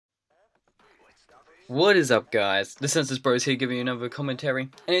What is up, guys? The Census Bros here giving you another commentary,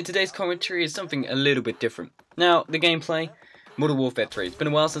 and in today's commentary is something a little bit different. Now, the gameplay, Modern Warfare 3. It's been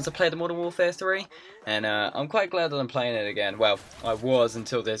a while since I played the Modern Warfare 3, and I'm quite glad that I'm playing it again. Well, I was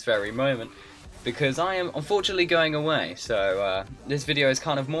until this very moment, because I am unfortunately going away, so this video is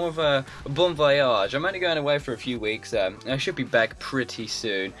kind of more of a bon voyage. I'm only going away for a few weeks. I should be back pretty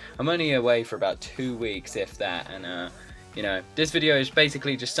soon. I'm only away for about 2 weeks, if that, and you know, this video is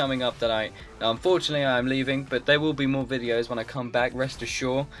basically just summing up that unfortunately I'm leaving, but there will be more videos when I come back, rest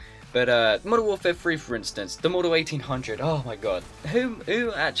assured. But Modern Warfare 3, for instance, the Model 1800, oh my god,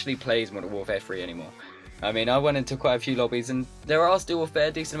 who actually plays Modern Warfare 3 anymore? I mean, I went into quite a few lobbies, and there are still a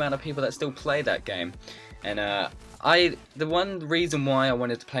fair decent amount of people that still play that game. And the one reason why I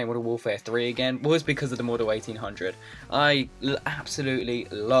wanted to play Modern Warfare 3 again was because of the Model 1800. I absolutely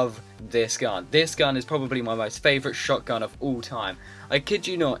love this gun. This gun is probably my most favourite shotgun of all time. I kid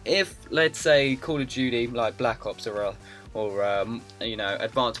you not, if, let's say, Call of Duty, like Black Ops or you know,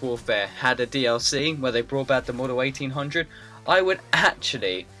 Advanced Warfare had a DLC where they brought back the Model 1800, I would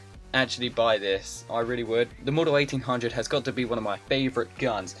actually buy this. I really would. The Model 1800 has got to be one of my favourite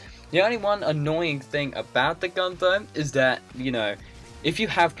guns. The only one annoying thing about the gun though is that, you know, if you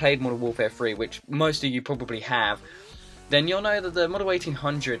have played Modern Warfare 3, which most of you probably have, then you'll know that the Model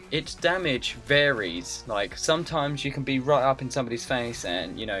 1800, its damage varies. Like, sometimes you can be right up in somebody's face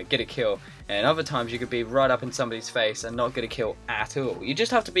and, you know, get a kill, and other times you could be right up in somebody's face and not get a kill at all. You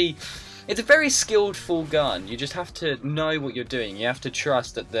just have to be... It's a very skillful gun. You just have to know what you're doing. You have to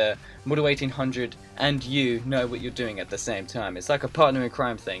trust that the Model 1800 and you know what you're doing at the same time. It's like a partner in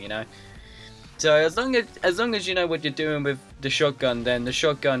crime thing, you know. So as long as you know what you're doing with the shotgun, then the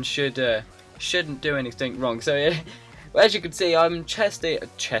shotgun shouldn't do anything wrong. So well, as you can see, I'm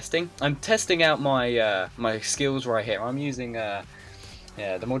testing out my my skills right here. I'm using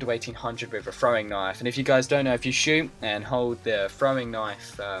yeah, the Model 1800 with a throwing knife, and if you guys don't know, if you shoot and hold the throwing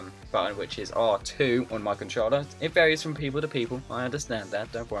knife button, which is R2 on my controller, it varies from people to people, I understand that,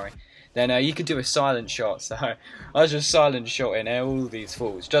 don't worry, then you can do a silent shot. So I was just silent shotting all these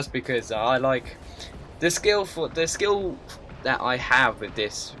fools, just because I like the skill that I have with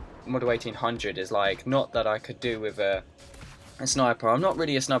this Model 1800 is like not that I could do with a sniper. I'm not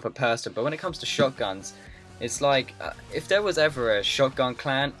really a sniper person, but when it comes to shotguns, it's like, if there was ever a shotgun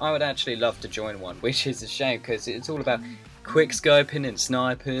clan, I would actually love to join one, which is a shame, because it's all about quick scoping and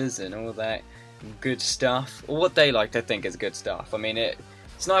snipers and all that good stuff, or what they like to think is good stuff. I mean,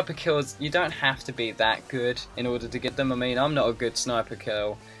 sniper kills, you don't have to be that good in order to get them. I mean, I'm not a good sniper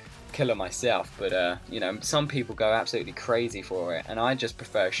killer myself, but you know, some people go absolutely crazy for it, and I just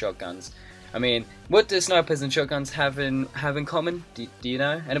prefer shotguns. I mean, what do snipers and shotguns have in common? Do you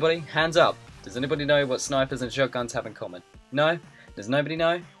know? Anybody? Hands up. Does anybody know what snipers and shotguns have in common? No? Does nobody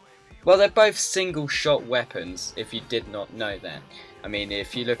know? Well, they're both single-shot weapons, if you did not know that. I mean,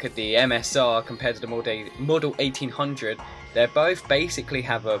 if you look at the MSR compared to the Model 1800, they both basically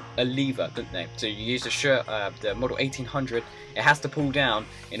have a lever, don't they? So you use the Model 1800, it has to pull down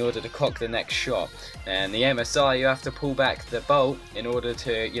in order to cock the next shot. And the MSR, you have to pull back the bolt in order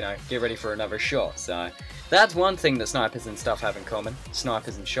to, you know, get ready for another shot. So that's one thing that snipers and stuff have in common,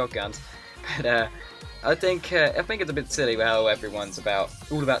 snipers and shotguns. But I think it's a bit silly how everyone's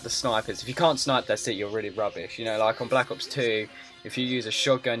all about the snipers. If you can't snipe, that's it, you're really rubbish. You know, like on Black Ops 2, if you use a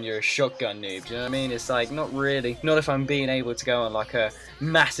shotgun, you're a shotgun noob. Do you know what I mean? It's like, not really. Not if I'm being able to go on like a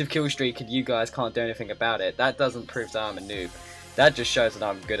massive kill streak and you guys can't do anything about it. That doesn't prove that I'm a noob. That just shows that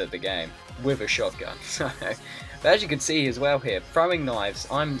I'm good at the game with a shotgun. So, but as you can see as well here, throwing knives,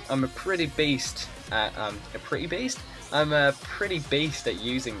 I'm a pretty beast at I'm a pretty beast at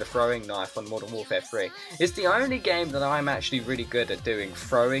using the throwing knife on Modern Warfare 3. It's the only game that I'm actually really good at doing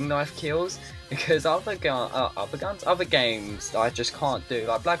throwing knife kills, because other games I just can't do.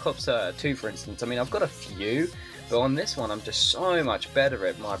 Like Black Ops 2, for instance. I mean, I've got a few, but on this one I'm just so much better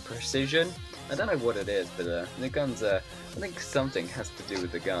at my precision. I don't know what it is, but the guns I think something has to do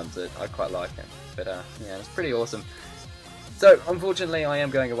with the guns. I quite like it. But yeah, it's pretty awesome. So, unfortunately, I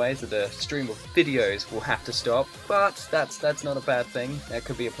am going away, so the stream of videos will have to stop, but that's not a bad thing. That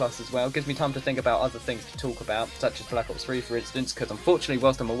could be a plus as well. It gives me time to think about other things to talk about, such as Black Ops 3, for instance, because unfortunately,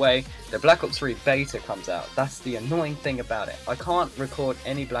 whilst I'm away, the Black Ops 3 beta comes out. That's the annoying thing about it. I can't record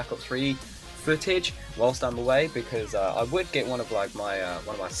any Black Ops 3 footage whilst I'm away, because I would get one of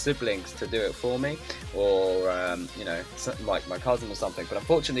my siblings to do it for me, or you know, like my cousin or something, but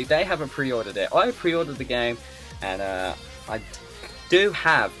unfortunately, they haven't pre-ordered it. I pre-ordered the game, and I do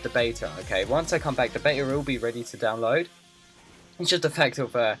have the beta, okay? Once I come back, the beta will be ready to download. It's just a fact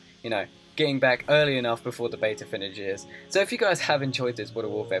of, you know, getting back early enough before the beta finishes. So if you guys have enjoyed this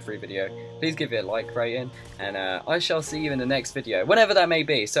Modern Warfare 3 video, please give it a like rating, and I shall see you in the next video, whenever that may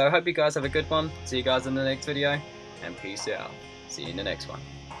be. So I hope you guys have a good one. See you guys in the next video, and peace out. See you in the next one.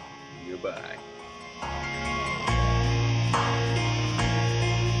 Goodbye.